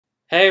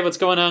Hey, what's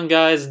going on,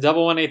 guys?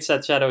 118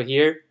 Set Shadow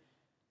here.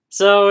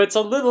 So it's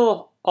a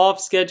little off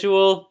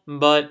schedule,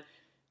 but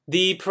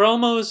the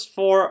promos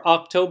for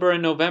October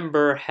and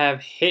November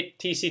have hit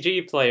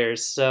TCG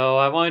players, so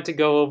I wanted to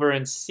go over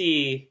and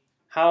see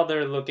how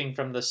they're looking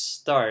from the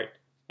start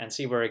and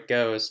see where it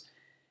goes.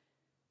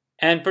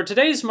 And for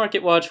today's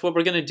Market Watch, what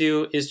we're going to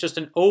do is just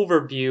an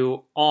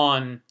overview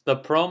on the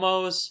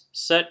promos,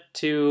 Set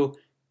 2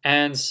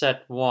 and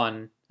Set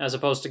 1, as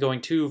opposed to going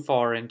too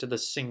far into the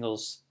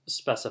singles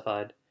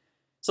specified.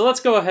 So let's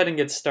go ahead and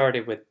get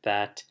started with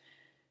that.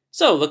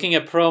 So looking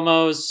at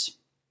promos,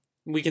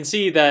 we can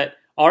see that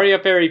Aria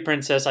Fairy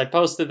Princess, I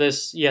posted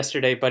this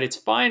yesterday, but it's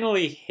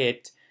finally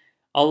hit,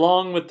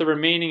 along with the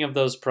remaining of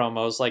those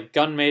promos, like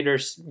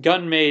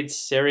Gunmaid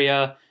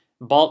Syria,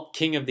 Bolt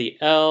King of the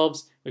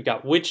Elves, we've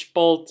got Witch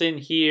Bolt in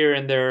here,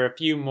 and there are a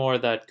few more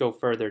that go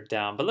further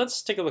down. But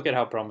let's take a look at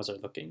how promos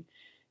are looking.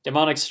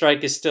 Demonic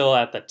Strike is still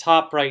at the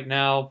top right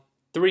now.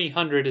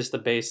 300 is the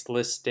base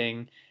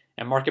listing.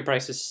 And market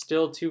price is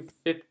still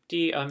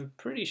 $250. I'm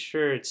pretty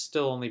sure it's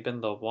still only been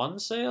the one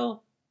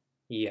sale.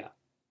 Yeah.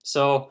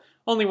 So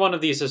only one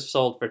of these is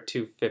sold for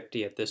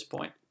 $250 at this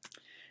point.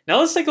 Now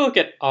let's take a look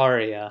at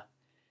Aria.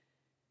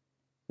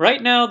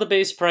 Right now the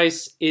base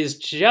price is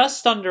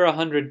just under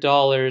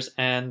 $100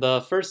 and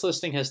the first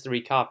listing has 3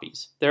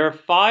 copies. There are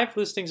 5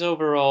 listings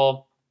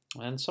overall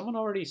and someone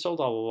already sold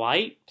a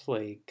Light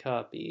Plague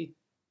copy.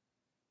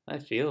 I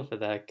feel for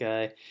that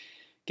guy.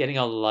 Getting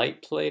a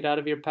Light Plague out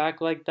of your pack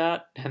like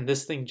that, and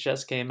this thing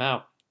just came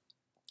out.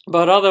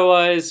 But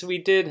otherwise, we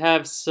did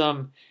have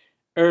some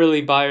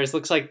early buyers.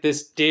 Looks like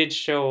this did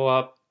show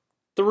up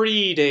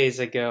 3 days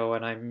ago,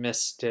 and I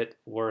missed it.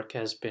 Work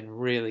has been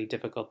really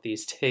difficult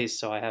these days,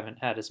 so I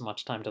haven't had as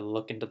much time to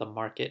look into the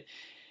market.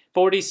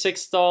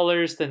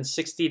 $46, then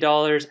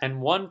 $60,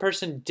 and one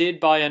person did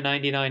buy a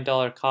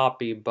 $99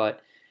 copy,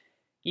 but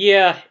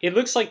yeah, it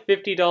looks like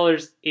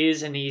 $50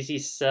 is an easy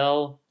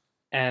sell.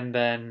 And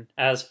then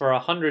as for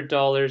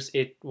 $100,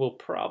 it will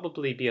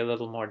probably be a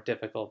little more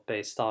difficult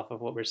based off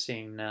of what we're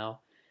seeing now.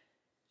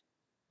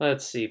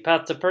 Let's see,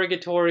 Path to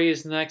Purgatory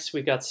is next.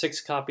 We got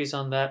 6 copies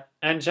on that.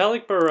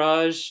 Angelic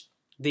Barrage,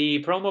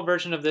 the promo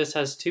version of this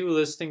has 2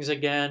 listings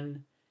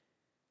again.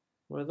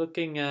 We're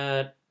looking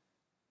at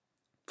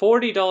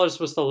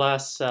 $40 was the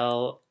last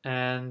sell,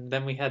 and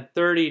then we had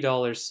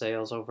 $30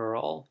 sales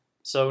overall.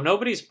 So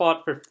nobody's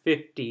bought for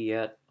 $50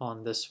 yet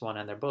on this one,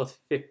 and they're both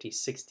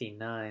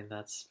 $50.69.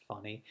 That's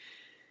funny.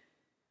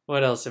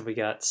 What else have we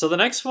got? So the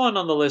next one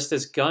on the list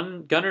is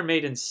Gunner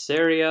Maiden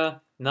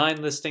Syria.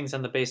 9 listings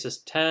and the base is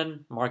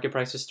 10. Market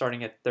price is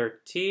starting at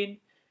 13.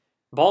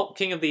 Bolt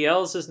King of the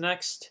Elves is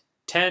next.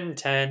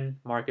 10,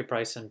 market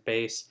price and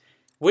base.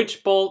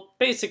 Witch Bolt,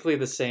 basically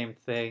the same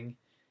thing.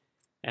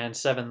 And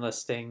 7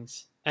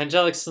 listings.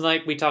 Angelic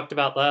Snipe we talked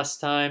about last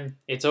time.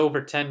 It's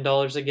over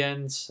 $10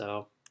 again,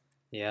 so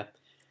yeah.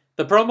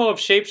 The promo of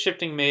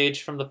Shapeshifting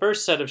Mage from the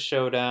first set of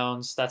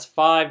showdowns, that's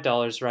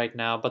 $5 right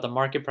now, but the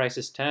market price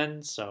is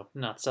 $10, so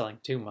not selling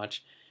too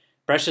much.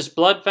 Precious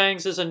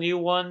Bloodfangs is a new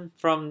one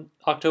from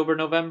October,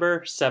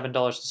 November, $7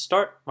 to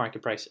start,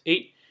 market price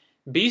 $8.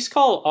 Beast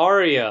Call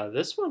Aria,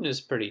 this one is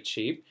pretty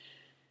cheap.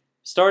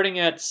 Starting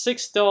at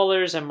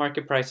 $6 and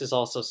market price is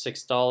also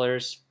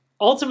 $6.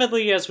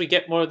 Ultimately, as we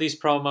get more of these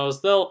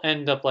promos, they'll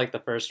end up like the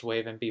first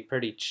wave and be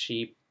pretty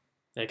cheap,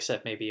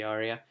 except maybe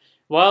Aria.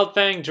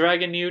 Wildfang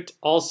Dragon Newt,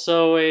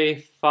 also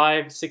a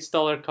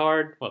 $6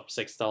 card. Well,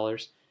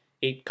 $6.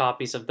 8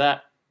 copies of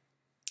that.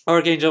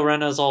 Archangel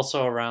Rena is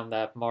also around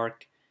that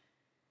mark.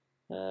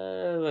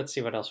 Let's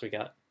see what else we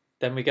got.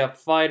 Then we got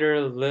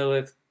Fighter,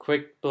 Lilith,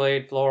 Quick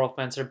Blade, Floral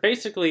Fencer.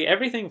 Basically,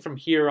 everything from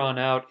here on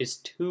out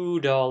is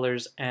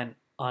 $2 and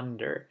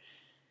under.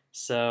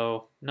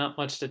 So, not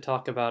much to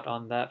talk about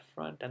on that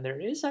front. And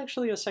there is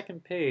actually a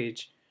second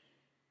page.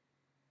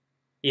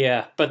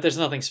 Yeah, but there's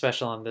nothing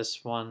special on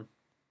this one.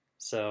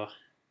 So,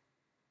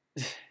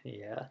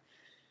 yeah.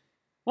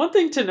 One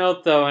thing to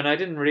note, though, and I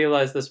didn't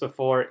realize this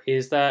before,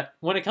 is that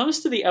when it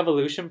comes to the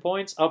evolution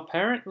points,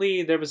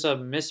 apparently there was a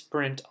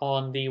misprint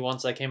on the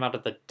ones that came out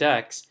of the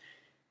decks,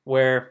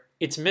 where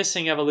it's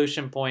missing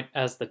evolution point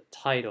as the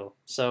title.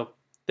 So,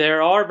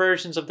 there are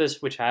versions of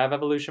this which have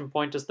evolution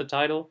point as the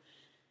title,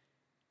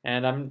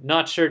 and I'm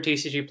not sure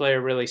TCG Player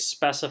really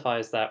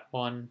specifies that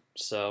one,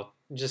 so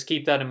just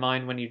keep that in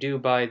mind when you do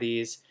buy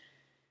these,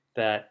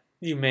 that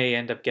you may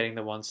end up getting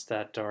the ones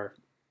that are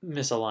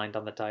misaligned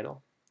on the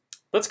title.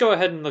 Let's go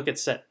ahead and look at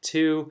set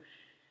 2.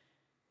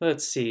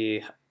 Let's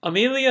see.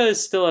 Amelia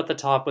is still at the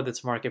top with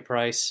its market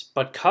price,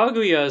 but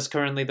Kaguya is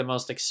currently the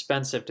most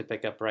expensive to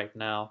pick up right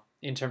now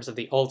in terms of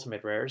the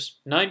ultimate rares.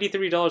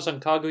 $93 on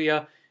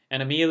Kaguya,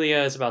 and Amelia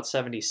is about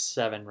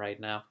 $77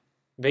 right now.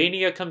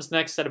 Vania comes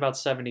next at about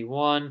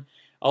 $71.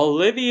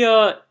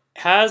 Olivia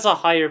has a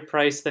higher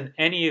price than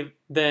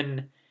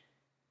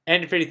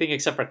everything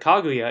except for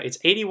Kaguya. It's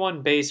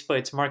 81 base, but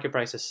its market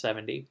price is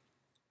 70.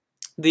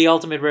 The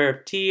ultimate rare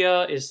of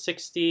Tia is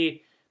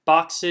 60.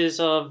 Boxes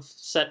of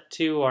set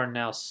 2 are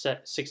now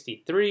set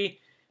 63.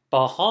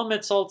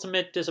 Bahamut's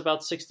ultimate is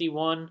about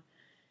 61.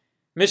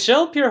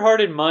 Michelle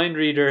Pure-Hearted Mind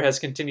Reader has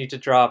continued to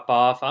drop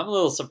off. I'm a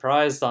little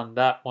surprised on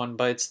that one,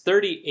 but it's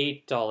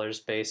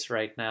 $38 base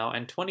right now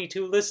and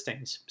 22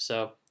 listings.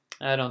 So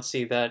I don't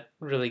see that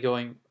really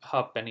going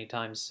up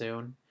anytime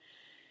soon.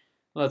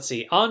 Let's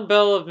see. On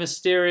Bell of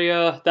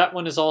Mysteria, that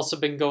one has also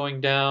been going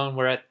down.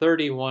 We're at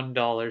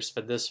 $31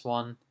 for this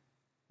one.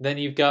 Then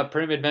you've got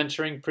Prim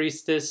Adventuring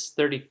Priestess,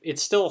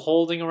 it's still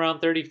holding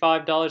around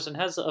 $35 and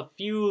has a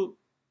few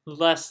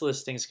less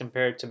listings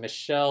compared to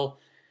Michelle.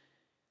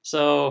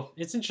 So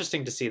it's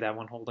interesting to see that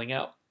one holding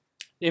out.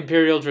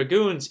 Imperial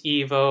Dragoons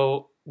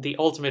Evo, the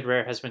ultimate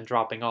rare has been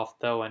dropping off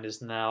though and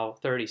is now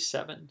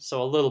 37,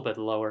 so a little bit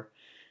lower.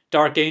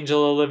 Dark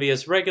Angel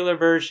Olivia's regular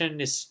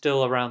version is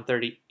still around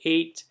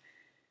 38.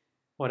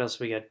 What else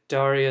we got?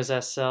 Daria's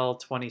SL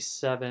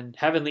 27.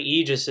 Heavenly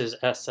Aegis's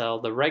SL,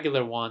 the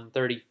regular one,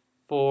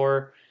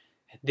 34.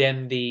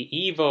 Then the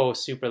Evo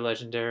Super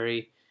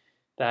Legendary,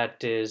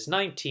 that is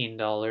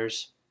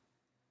 $19.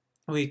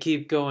 We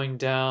keep going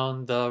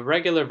down. The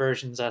regular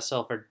version's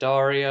SL for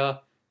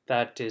Daria,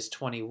 that is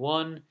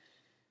 21.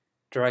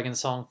 Dragon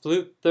Song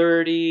Flute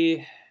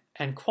 30.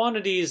 And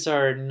quantities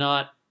are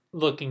not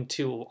looking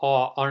too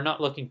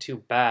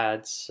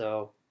bad,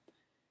 so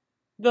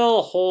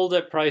they'll hold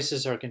at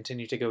prices or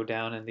continue to go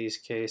down in these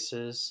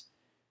cases.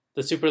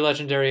 The Super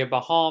Legendary of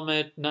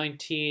Bahamut,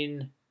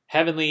 19.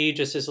 Heavenly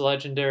Aegis is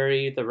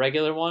legendary, the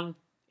regular one.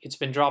 It's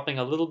been dropping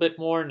a little bit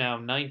more, now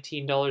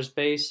 $19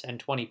 base and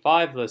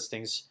 25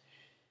 listings,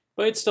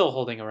 but it's still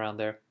holding around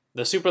there.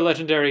 The Super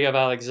Legendary of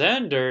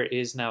Alexander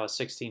is now a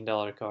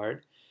 $16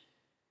 card.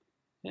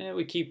 And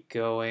we keep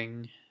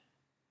going.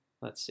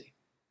 Let's see.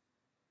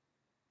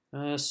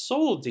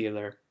 Soul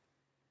Dealer.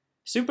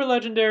 Super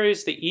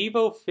Legendaries, the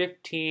Evo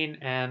 15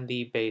 and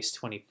the base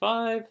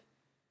 25.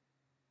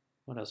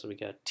 What else have we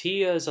got?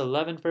 Tia's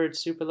 11 for its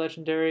Super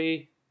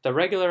Legendary. The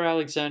regular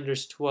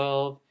Alexander's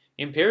 12.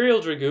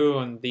 Imperial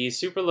Dragoon, the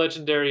Super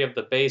Legendary of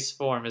the base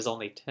form, is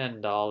only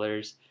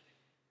 $10.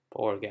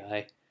 Poor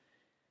guy.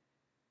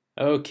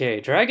 Okay,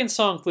 Dragon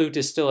Song Flute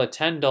is still a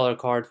 $10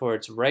 card for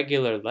its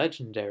regular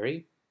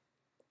Legendary.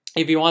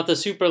 If you want the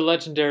Super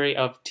Legendary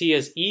of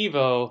Tia's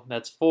Evo,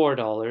 that's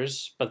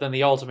 $4, but then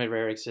the Ultimate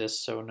Rare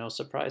exists, so no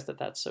surprise that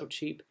that's so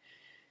cheap.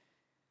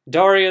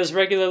 Daria's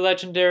regular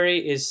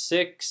Legendary is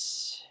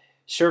 $6.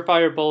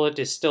 Surefire Bullet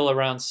is still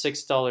around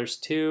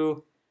 $6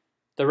 too.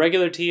 The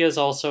regular Tia is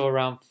also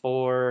around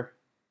 $4.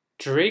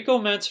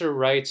 Dracomancer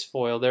Rites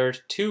foil, there are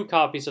 2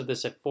 copies of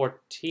this at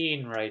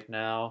 $14 right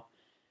now.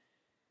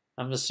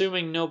 I'm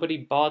assuming nobody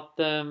bought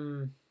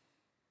them.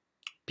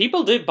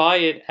 People did buy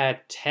it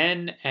at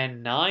 $10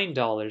 and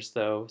 $9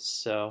 though,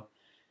 so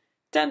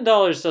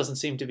 $10 doesn't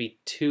seem to be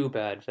too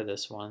bad for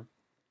this one.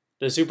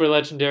 The Super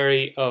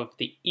Legendary of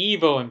the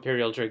Evo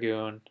Imperial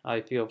Dragoon,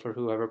 I feel for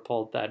whoever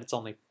pulled that, it's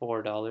only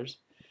 $4.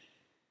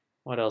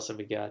 What else have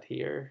we got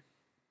here?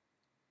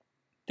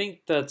 I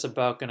think that's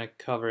about going to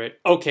cover it.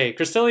 Okay,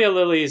 Crystalia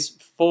Lily's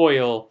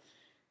foil,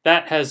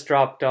 that has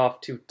dropped off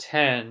to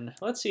 $10.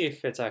 Let's see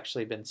if it's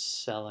actually been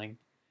selling.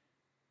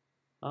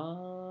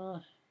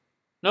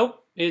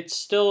 Nope, it's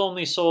still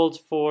only sold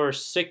for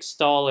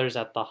 $6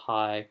 at the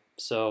high,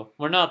 so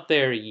we're not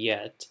there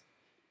yet.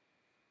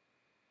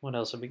 What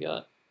else have we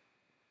got?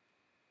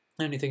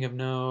 Anything of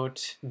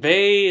note?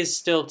 Vey is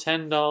still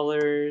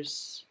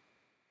 $10.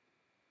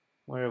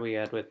 Where are we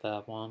at with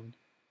that one?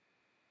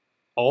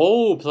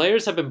 Oh,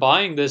 players have been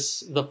buying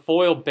the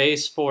foil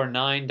base for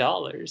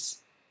 $9.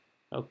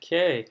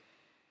 Okay,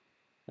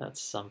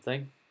 that's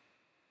something.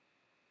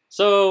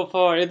 So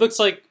far, it looks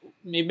like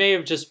it may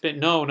have just been...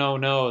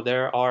 No.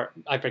 There are...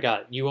 I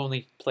forgot. You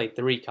only played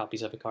 3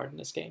 copies of a card in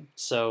this game.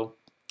 So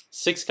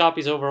 6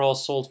 copies overall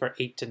sold for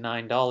 $8 to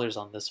 $9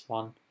 on this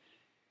one.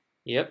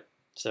 Yep.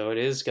 So it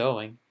is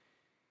going.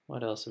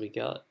 What else have we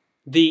got?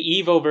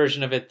 The Evo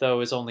version of it,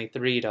 though, is only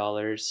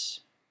 $3.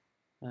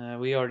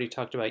 We already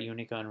talked about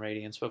Unicorn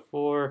Radiance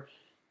before.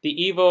 The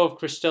Evo of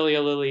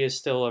Crystalia Lily is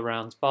still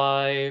around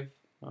 $5.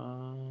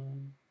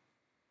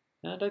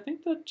 And I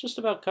think that just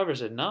about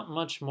covers it. Not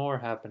much more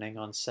happening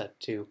on set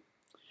 2.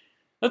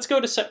 Let's go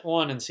to set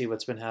 1 and see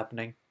what's been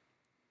happening.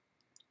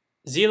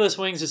 Zealous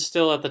Wings is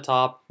still at the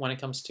top when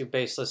it comes to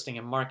base listing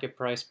and market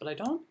price, but I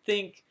don't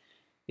think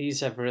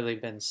these have really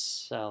been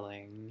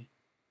selling.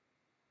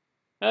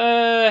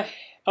 About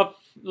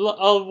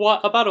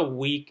a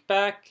week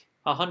back,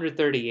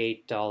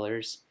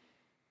 $138.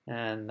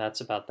 And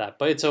that's about that.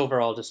 But it's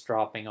overall just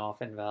dropping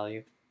off in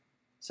value.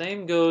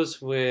 Same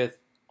goes with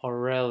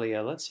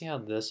Aurelia. Let's see how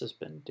this has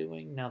been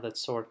doing now that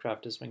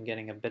Swordcraft has been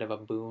getting a bit of a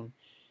boon.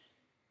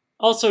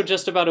 Also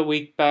just about a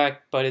week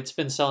back, but it's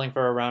been selling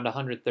for around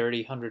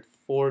 130,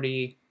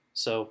 140.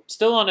 So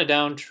still on a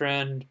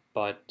downtrend,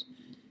 but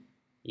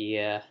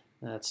yeah,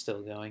 that's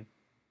still going.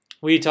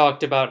 We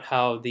talked about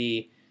how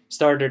the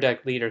starter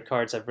deck leader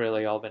cards have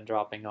really all been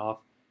dropping off.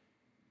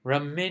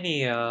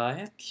 Raminia, I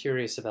am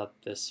curious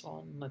about this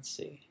one. Let's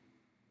see.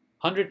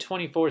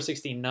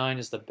 124.69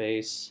 is the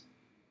base.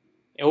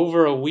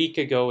 Over a week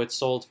ago, it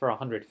sold for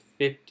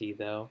 150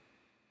 though.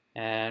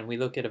 And we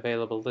look at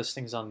available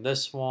listings on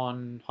this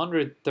one,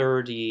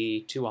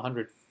 130 to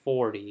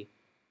 140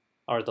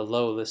 are the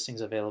low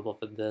listings available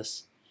for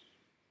this.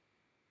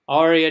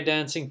 Aria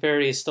Dancing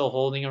Fairy is still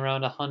holding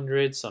around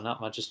 100, so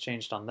not much has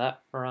changed on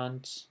that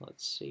front.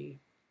 Let's see.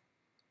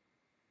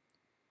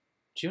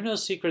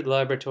 Juno's Secret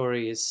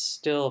Laboratory is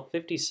still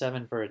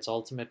 57 for its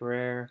ultimate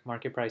rare.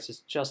 Market price is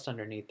just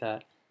underneath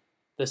that.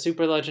 The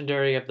Super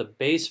Legendary of the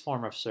base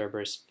form of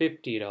Cerberus,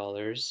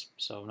 $50,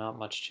 so not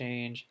much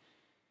change.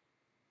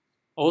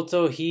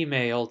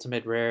 Otohime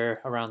Ultimate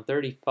Rare, around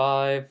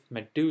 35.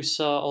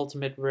 Medusa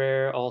Ultimate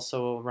Rare,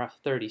 also around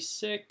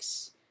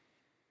 36.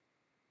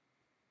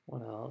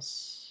 What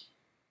else?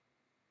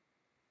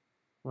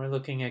 We're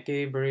looking at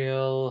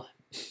Gabriel.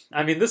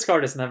 I mean, this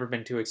card has never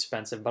been too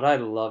expensive, but I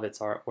love its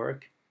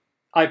artwork.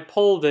 I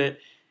pulled it,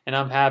 and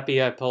I'm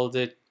happy I pulled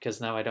it,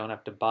 because now I don't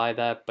have to buy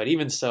that. But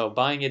even so,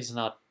 buying it is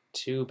not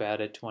too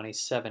bad at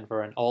 27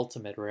 for an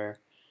ultimate rare.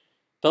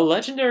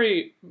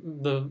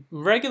 The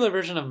regular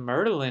version of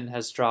Merlin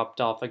has dropped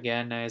off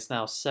again and is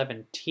now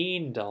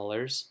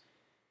 $17.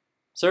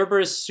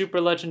 Cerberus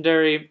Super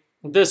Legendary,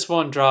 this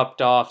one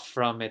dropped off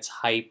from its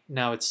hype.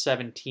 Now it's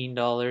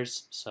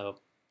 $17, so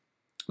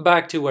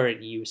back to where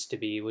it used to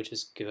be, which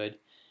is good.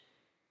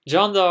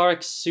 Jeanne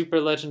d'Arc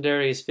Super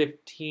Legendary is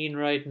 15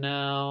 right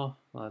now.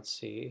 Let's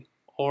see.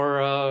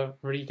 Aura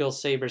Regal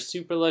Saber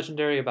Super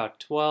Legendary about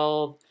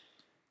 12.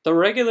 The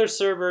regular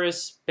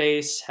Cerberus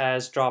base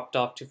has dropped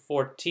off to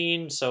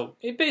 14, so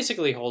it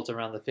basically holds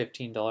around the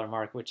 $15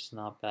 mark, which is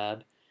not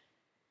bad.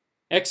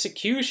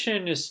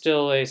 Execution is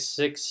still a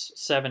 $6,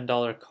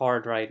 $7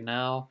 card right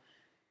now.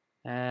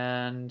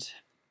 And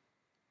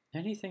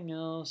anything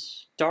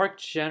else? Dark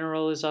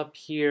General is up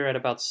here at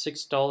about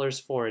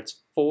 $6 for its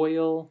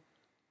foil.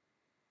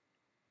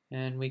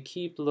 And we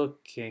keep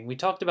looking. We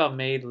talked about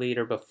Maid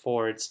Leader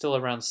before. It's still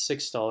around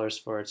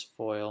 $6 for its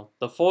foil.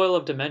 The foil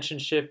of Dimension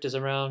Shift is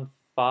around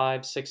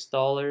 $5,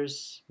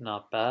 $6.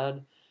 Not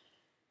bad.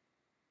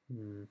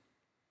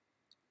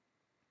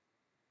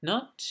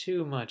 Not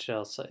too much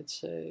else, I'd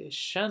say.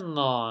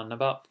 Shenlong,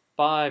 about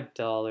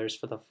 $5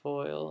 for the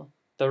foil.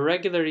 The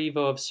regular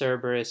Evo of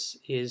Cerberus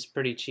is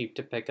pretty cheap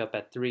to pick up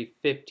at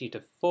 $3.50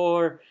 to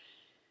 $4.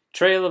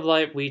 Trail of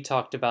Light, we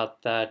talked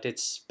about that.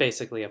 It's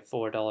basically a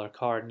 $4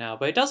 card now,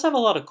 but it does have a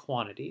lot of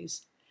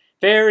quantities.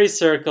 Fairy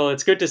Circle,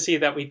 it's good to see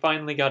that we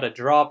finally got a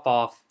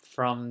drop-off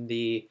from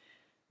the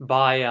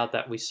buyout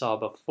that we saw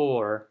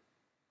before.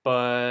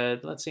 But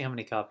let's see how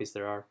many copies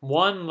there are.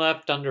 One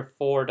left under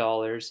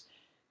 $4.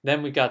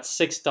 Then we got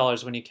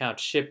 $6 when you count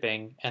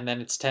shipping, and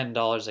then it's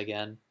 $10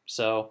 again.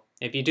 So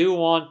if you do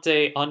want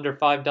a under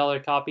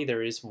 $5 copy,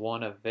 there is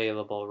one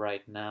available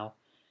right now.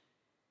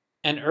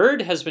 And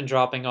Erd has been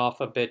dropping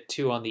off a bit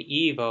too on the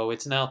Evo.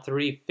 It's now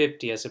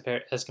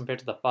 $3.50 as compared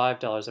to the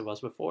 $5 it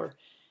was before.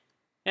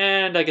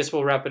 And I guess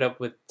we'll wrap it up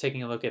with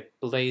taking a look at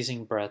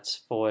Blazing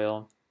Breath's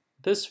foil.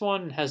 This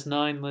one has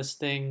 9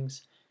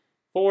 listings,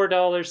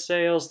 $4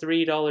 sales,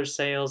 $3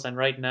 sales, and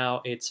right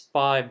now it's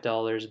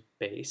 $5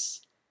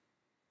 base.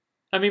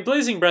 I mean,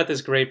 Blazing Breath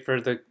is great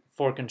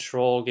for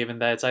control, given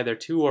that it's either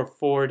 2 or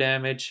 4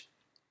 damage,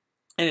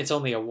 and it's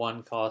only a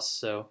 1 cost,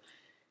 so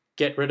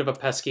get rid of a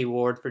pesky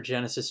ward for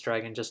Genesis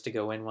Dragon just to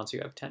go in once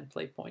you have 10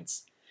 play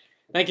points.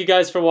 Thank you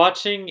guys for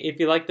watching. If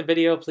you liked the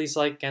video, please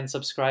like and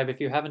subscribe if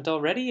you haven't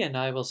already, and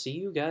I will see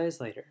you guys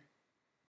later.